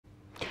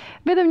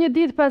Vetëm një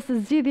ditë pas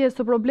zgjidhjes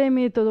së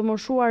problemit të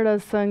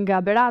moshuarës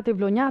nga Berati,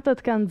 vlonjatët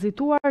kanë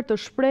nxituar të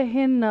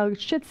shprehin në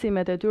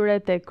shqetësimet e tyre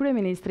tek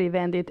kryeministri i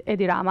vendit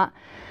Edi Rama.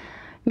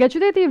 Nga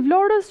qyteti i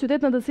Vlorës,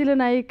 qytet në të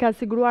cilën ai ka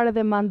siguruar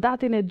edhe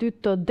mandatin e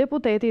dytë të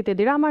deputetit,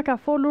 Edi Rama ka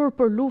folur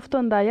për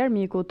luftën ndaj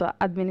armikut të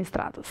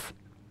administratës.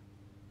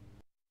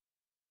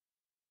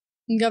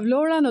 Nga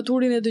Vlora, në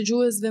turin e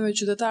dëgjuesve me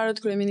qytetarët,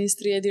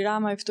 kryeministri Edi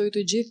Rama e ftoi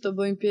të gjithë të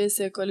bëjnë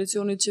pjesë e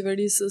koalicionit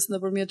qeverisës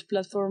nëpërmjet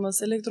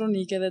platformës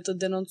elektronike dhe të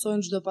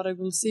denoncojnë çdo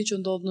parregullsi që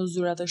ndodh në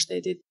zyrat e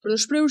shtetit. Për të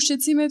shprehur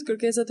shqetësimet,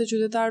 kërkesat e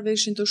qytetarëve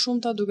ishin të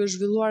shumta, duke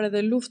zhvilluar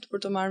edhe luftë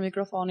për të marrë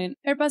mikrofonin.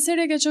 Her pas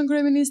here ka qenë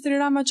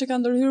kryeministri Rama që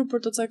ka ndërhyrë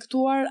për të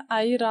caktuar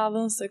ai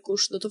radhën se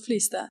kush do të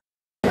fliste.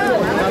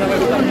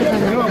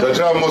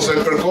 Qaqa, mos e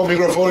kërko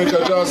mikrofonin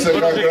qaqa se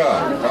ka gra.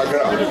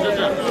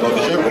 Do të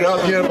qëjmë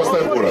gratë njërë,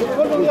 pastaj burat.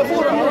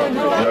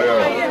 Jo,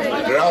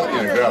 gratë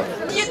njërë, gratë.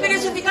 Jetë me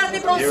recifikat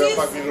e pronsis? Njëve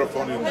pak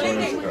mikrofonin në zonë.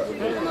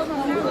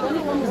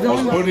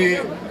 Mos bëni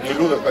një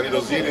ludet, tani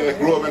do zini dhe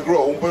grua me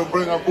grua. Unë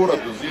bëjmë nga burat,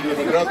 do zini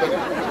me gratë tani.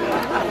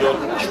 Jo,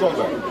 shkon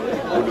tani.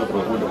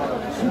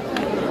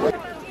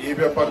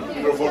 Jepja pak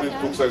mikrofonin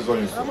tu kësaj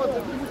zonjës tu.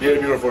 Jeri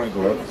mikrofonin tu,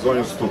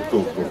 zonjës tu.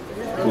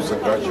 Tu se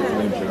ka që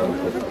kënim që kanë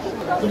të.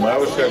 Dhe më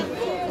javë shelë.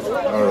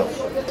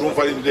 Shumë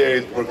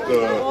faleminderit për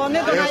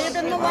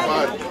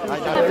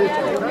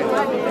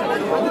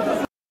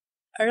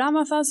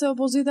Rama tha se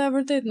opozita e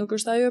vërtet nuk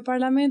është ajo e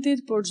parlamentit,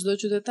 por çdo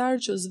qytetar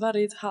që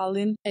zvarrit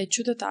hallin e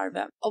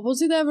qytetarëve.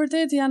 Opozita e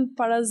vërtet janë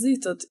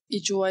parazitët,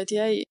 i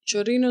quajti ai,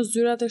 që rrinë në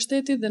zyrat e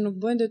shtetit dhe nuk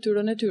bëjnë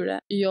detyrën e tyre,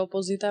 jo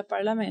opozita e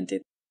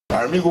parlamentit.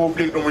 Armiku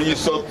publik numër 1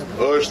 sot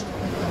është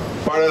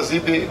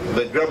paraziti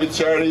dhe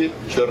grabitqari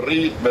që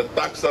rri me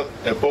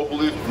taksat e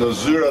popullit në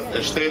zyrat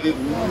e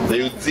shtetit dhe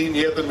ju zin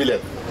jetën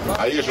milet.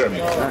 Ai është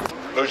armiku.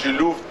 Është një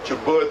luftë që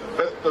bëhet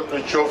vetëm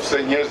në qoftë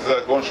se njerëzit e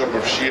zakonshëm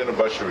përfshihen në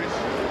bashkërisë.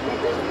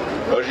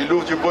 Është një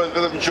luftë që bëhet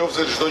vetëm në qoftë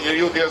se çdo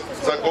njeriu të jetë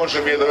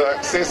zakonshëm jetë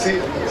aksesi,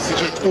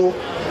 siç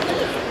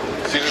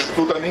është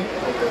këtu tani,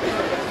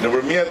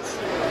 nëpërmjet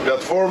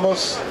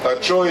platformës ta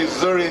çojë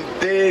zërin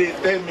deri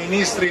te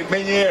ministri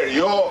menjëherë,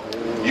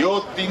 jo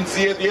ti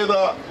nxjehet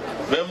jeta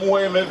me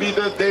muaj, me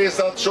vite,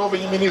 derisa të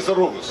shohë një ministër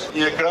rrugës.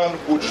 Një ekran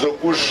ku çdo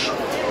kush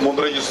mund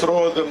të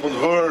regjistrohet dhe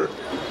mund vër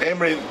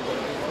emrin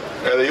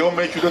edhe jo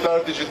me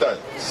qytetar digital,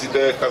 si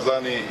te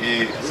Kazani i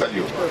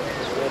Saliut.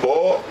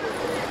 Po,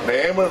 me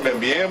emër, me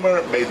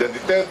mbiemër, me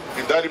identitet,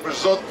 i dali për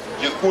sot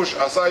gjithkush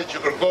asaj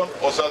që kërkon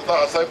ose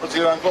asaj për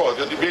cilën ankohet,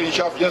 jo t'i bjerë një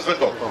qafë njerëzve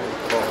kot.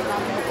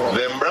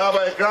 Dhe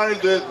mbrapa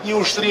ekranit duhet një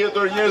ushtri e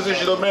tërë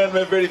njerëzish që do merren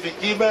me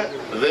verifikime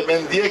dhe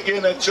me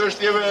ndjekjen e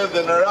çështjeve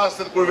dhe në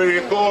rastet kur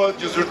verifikohet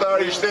që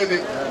zyrtari i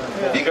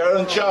shtetit i ka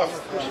rënë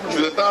qafë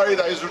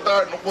qytetarit, ai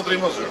zyrtar nuk mund të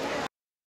rrimë në zyrë.